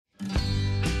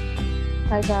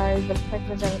Hi guys, welcome back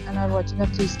to the channel and are watching a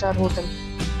 3-star hotel.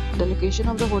 The location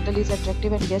of the hotel is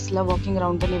attractive and guests love walking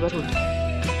around the neighborhood.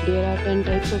 There are 10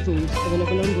 types of rooms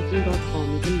available on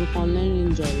booking.com. You can book online and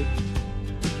enjoy it.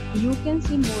 You can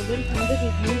see more than 100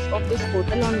 reviews of this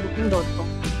hotel on booking.com,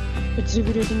 Its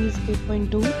review rating is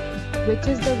 8.2 which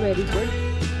is the very good.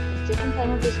 The check-in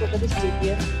time of this hotel is 3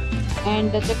 p.m.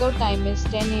 and the checkout time is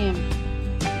 10 a.m.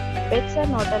 Pets are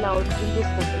not allowed in this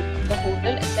hotel. The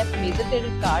hotel accepts major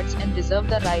credit cards and reserves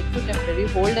the right to temporarily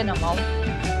hold an amount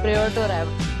prior to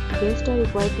arrival. Guests are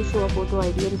required to show a photo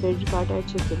ID and credit card at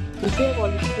check-in. If you have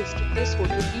already visited this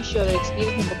hotel, please share your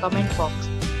experience in the comment box.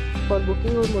 For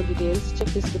booking or more details,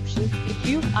 check description. If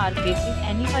you are facing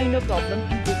any kind of problem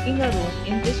in booking a room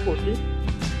in this hotel,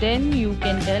 then you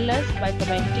can tell us by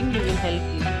commenting. We will help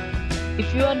you.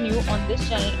 If you are new on this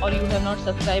channel or you have not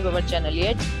subscribed our channel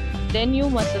yet, then you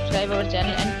must subscribe our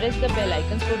channel and press the bell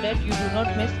icon so that you do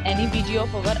not miss any video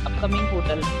of our upcoming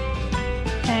hotel.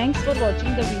 Thanks for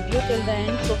watching the video till the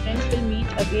end. So friends, will meet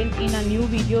again in a new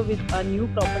video with a new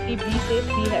property. Be safe,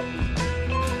 be happy.